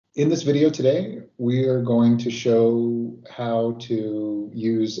In this video today, we are going to show how to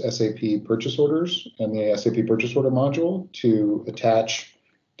use SAP purchase orders and the SAP purchase order module to attach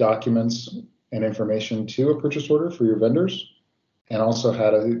documents and information to a purchase order for your vendors, and also how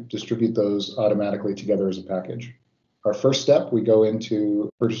to distribute those automatically together as a package. Our first step, we go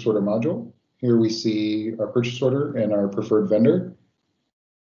into purchase order module. Here we see our purchase order and our preferred vendor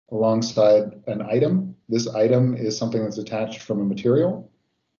alongside an item. This item is something that's attached from a material.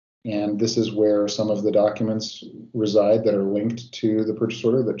 And this is where some of the documents reside that are linked to the purchase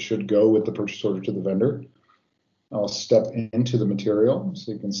order that should go with the purchase order to the vendor. I'll step into the material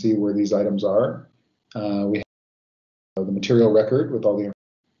so you can see where these items are. We have the material record with all the information.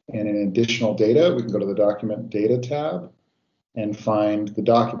 And in additional data, we can go to the document data tab and find the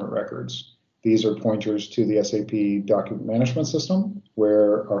document records. These are pointers to the SAP document management system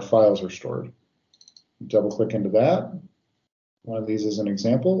where our files are stored. Double click into that. One of these is an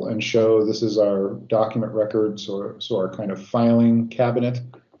example and show this is our document records, so our kind of filing cabinet,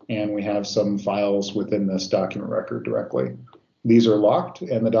 and we have some files within this document record directly. These are locked,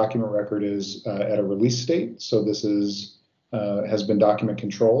 and the document record is at a release state, so this is has been document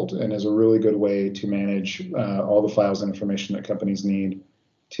controlled and is a really good way to manage all the files and information that companies need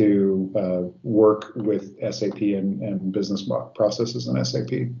to work with SAP and business processes in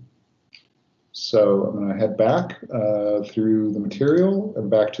SAP. So I'm going to head back through the material and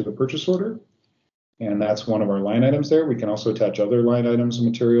back to the purchase order. And that's one of our line items there. We can also attach other line items and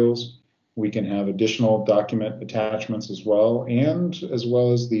materials. We can have additional document attachments as well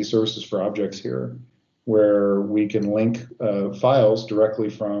as the services for objects here, where we can link files directly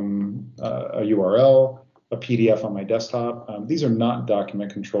from a URL, a PDF on my desktop. These are not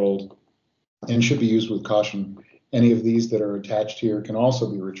document controlled and should be used with caution. Any of these that are attached here can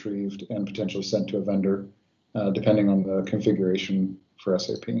also be retrieved and potentially sent to a vendor, depending on the configuration for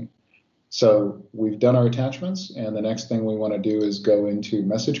SAP. So we've done our attachments, and the next thing we want to do is go into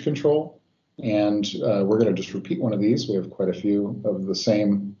message control. And we're going to just repeat one of these. We have quite a few of the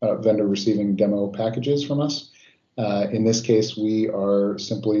same vendor receiving demo packages from us. In this case, we are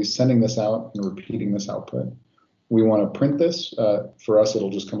simply sending this out and repeating this output. We want to print this. For us, it'll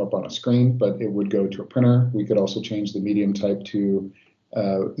just come up on a screen, but it would go to a printer. We could also change the medium type to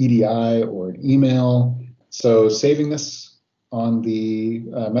EDI or an email. So saving this on the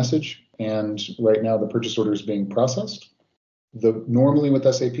message, and right now the purchase order is being processed. Normally with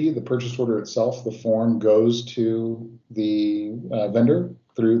SAP, the purchase order itself, the form goes to the vendor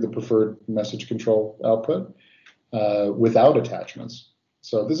through the preferred message control output without attachments.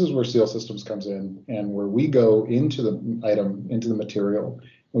 So this is where Seal Systems comes in, and where we go into the item, into the material,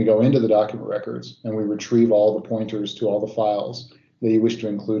 we go into the document records, and we retrieve all the pointers to all the files that you wish to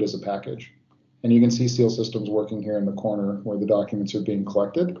include as a package. And you can see Seal Systems working here in the corner where the documents are being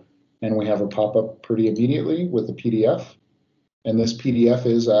collected, and we have a pop-up pretty immediately with the PDF. And this PDF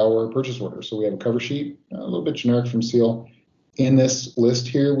is our purchase order. So we have a cover sheet, a little bit generic from Seal. In this list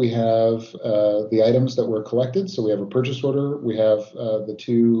here, we have the items that were collected. So we have a purchase order, we have the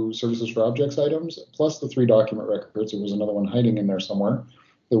 2 services for objects items, plus the 3 document records. There was another one hiding in there somewhere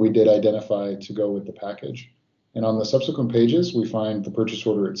that we did identify to go with the package. And on the subsequent pages, we find the purchase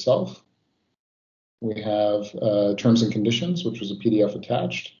order itself. We have terms and conditions, which was a PDF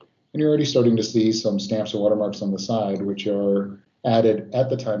attached. And you're already starting to see some stamps and watermarks on the side, which are added at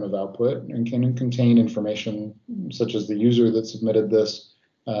the time of output and can contain information such as the user that submitted this,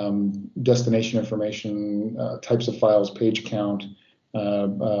 destination information, types of files, page count,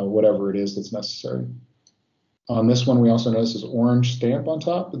 whatever it is that's necessary. On this one, we also notice this orange stamp on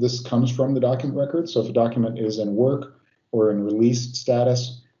top. This comes from the document record. So if a document is in work or in release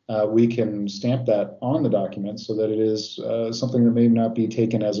status, we can stamp that on the document so that it is something that may not be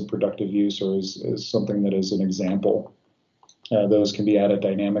taken as a productive use or is something that is an example. Those can be added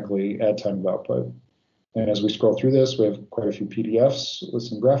dynamically at time of output. And as we scroll through this, we have quite a few PDFs with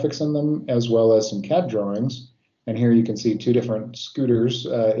some graphics in them, as well as some CAD drawings. And here you can see 2 different scooters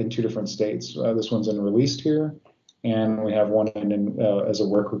in 2 different states. This one's in released here, and we have one as a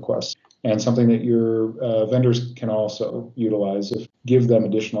work request. And something that your vendors can also utilize if give them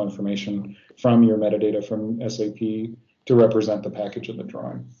additional information from your metadata from SAP to represent the package of the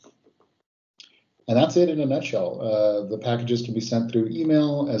drawing. And that's it in a nutshell. The packages can be sent through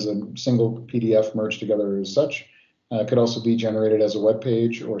email as a single PDF merged together as such. It could also be generated as a web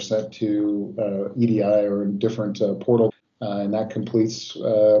page or sent to EDI or a different portal. And that completes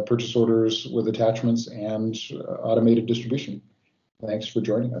purchase orders with attachments and automated distribution. Thanks for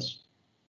joining us.